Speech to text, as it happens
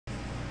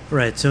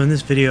Right, so in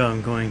this video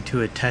I'm going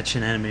to attach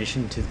an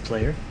animation to the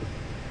player.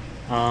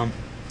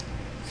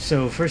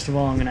 So first of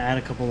all, I'm going to add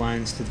a couple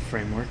lines to the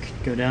framework.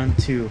 Go down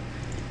to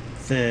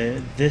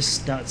the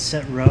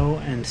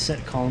this.setRow and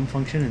setColumn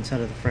function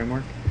inside of the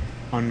framework.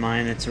 On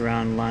mine it's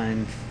around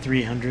line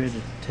 300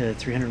 to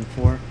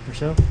 304 or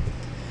so.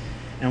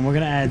 And we're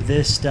going to add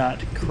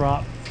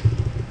this.crop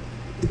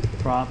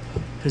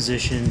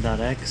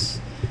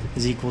position.x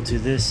is equal to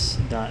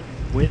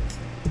this.width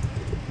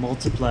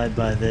multiplied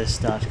by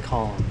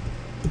this.column.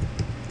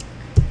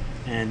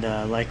 And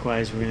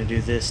likewise, we're going to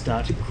do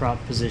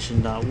this.crop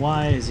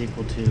position.y is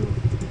equal to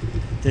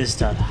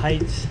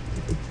this.height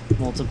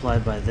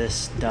multiplied by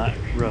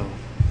this.row.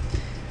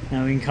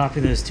 Now we can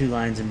copy those two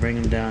lines and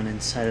bring them down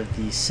inside of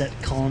the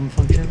setColumn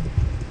function.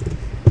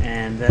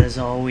 And that is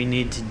all we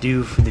need to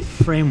do for the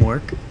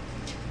framework.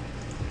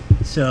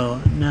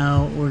 So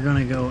now we're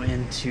going to go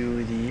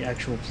into the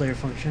actual player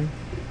function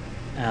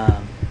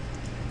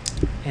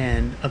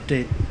and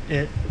update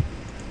it.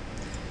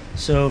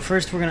 So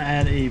first we're going to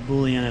add a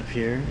boolean up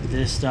here,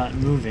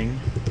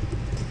 this.moving.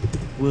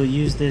 We'll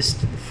use this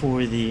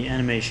for the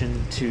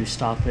animation to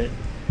stop it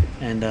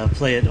and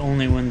play it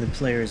only when the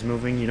player is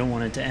moving. You don't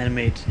want it to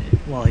animate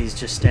while he's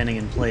just standing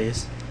in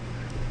place.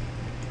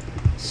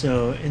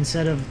 So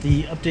instead of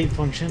the update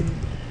function,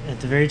 at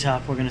the very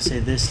top we're going to say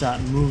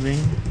this.moving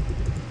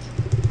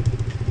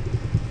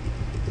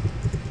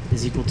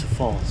is equal to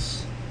false.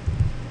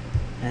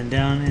 And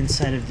down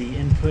inside of the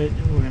input,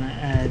 we're going to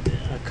add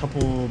a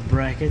couple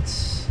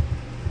brackets.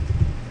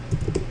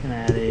 Going to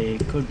add a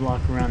code block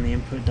around the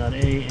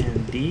input.a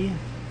and d.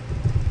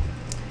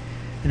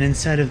 And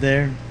inside of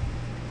there,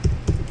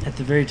 at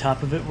the very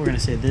top of it, we're going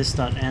to say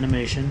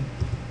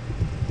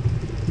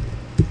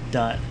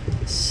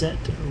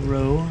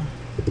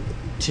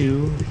this.animation.setRow2.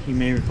 You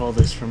may recall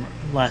this from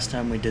last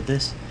time we did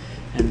this.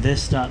 And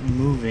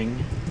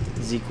this.moving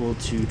is equal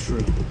to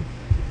true.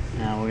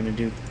 Now we're going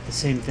to do the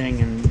same thing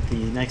in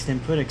the next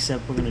input,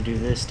 except we're going to do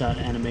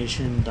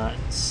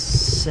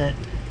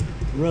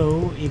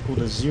this.animation.setRow equal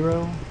to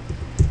 0,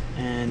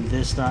 and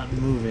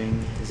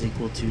this.moving is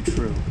equal to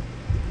true.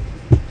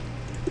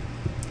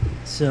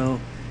 So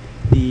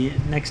the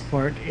next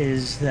part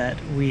is that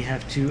we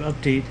have to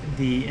update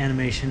the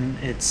animation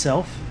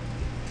itself.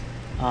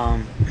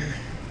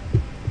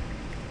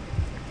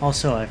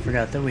 Also, I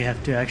forgot that we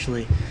have to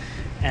actually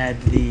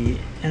add the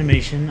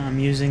animation. I'm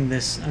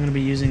going to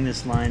be using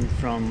this line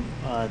from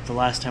the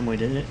last time we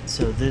did it.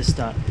 So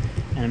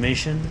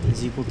this.animation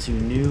is equal to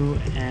new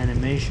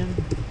animation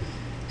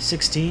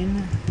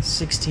 16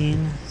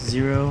 16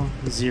 0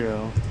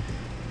 0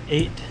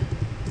 8,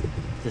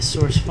 the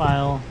source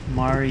file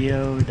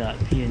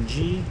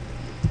mario.png,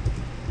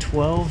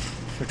 12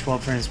 for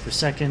 12 frames per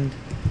second,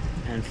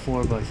 and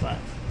 4x5.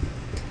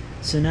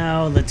 So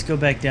now let's go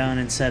back down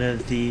inside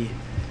of the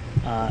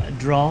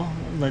draw.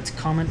 Let's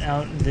comment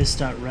out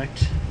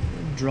this.rect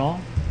draw,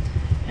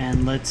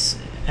 and let's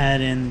add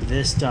in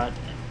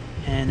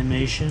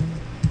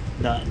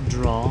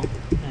this.animation.draw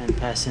and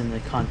pass in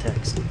the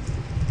context.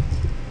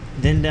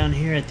 Then down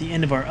here at the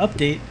end of our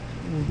update,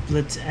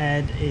 let's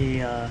add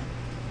a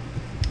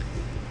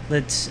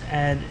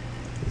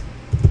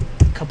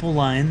couple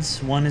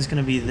lines. One is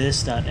going to be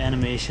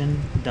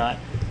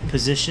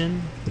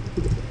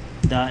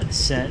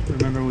this.animation.position.set.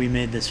 Remember, we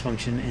made this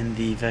function in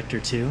the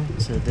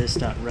vector2, so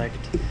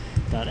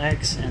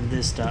this.rect.x and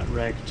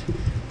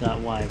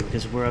this.rect.y,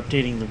 because we're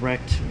updating the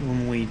rect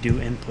when we do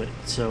input.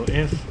 So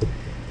if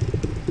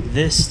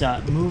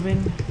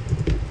this.moving,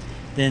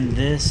 then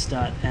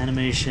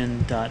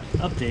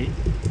this.animation.update.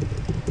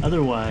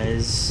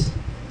 Otherwise,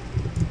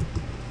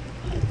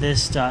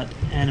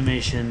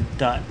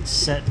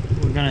 this.animation.set,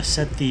 we're going to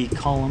set the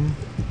column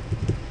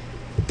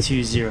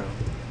to 0.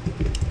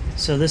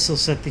 So this will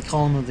set the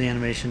column of the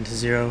animation to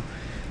 0,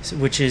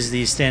 which is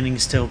the standing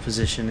still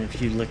position if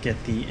you look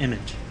at the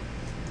image.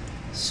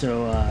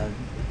 So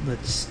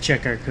let's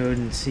check our code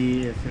and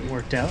see if it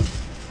worked out.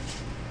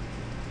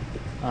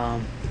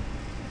 I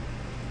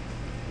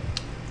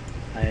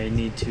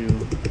need to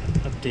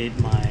update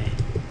my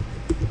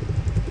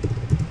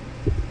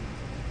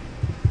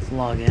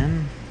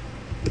login.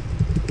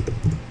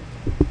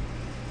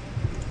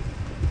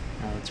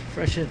 Now let's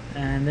refresh it,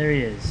 and there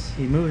he is.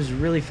 He moves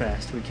really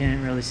fast. We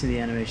can't really see the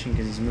animation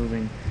because he's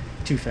moving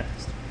too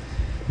fast.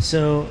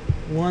 So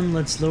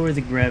let's lower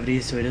the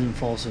gravity so he doesn't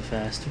fall so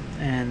fast,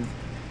 and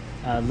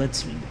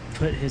let's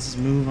put his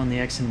move on the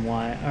X and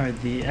Y, or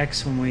the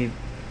X when we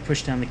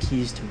push down the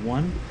keys, to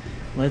 1.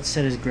 Let's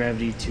set his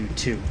gravity to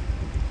 2.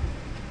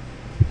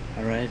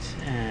 Alright,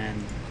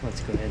 and let's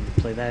go ahead and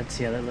play that,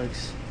 see how that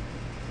looks.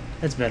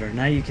 That's better.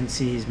 Now you can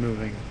see he's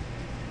moving.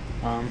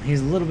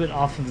 He's a little bit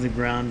off of the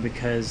ground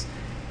because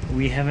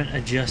we haven't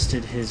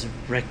adjusted his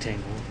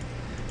rectangle.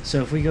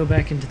 So if we go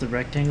back into the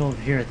rectangle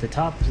here at the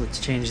top, let's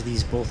change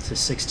these both to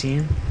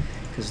 16,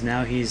 because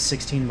now he's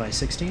 16 by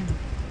 16.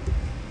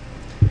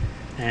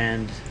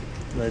 And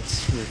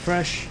let's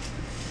refresh.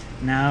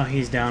 Now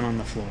he's down on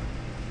the floor.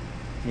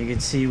 You can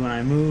see when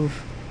I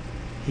move,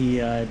 he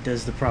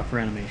does the proper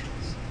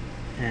animations.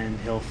 and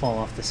he'll fall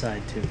off the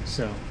side too.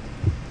 So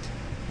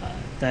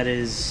that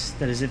is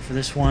it for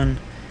this one.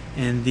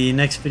 In the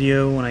next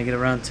video, when I get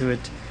around to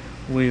it,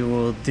 we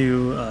will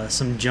do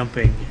some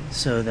jumping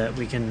so that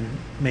we can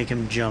make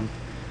him jump.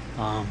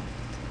 Yeah,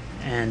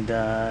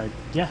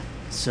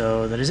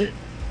 so that is it.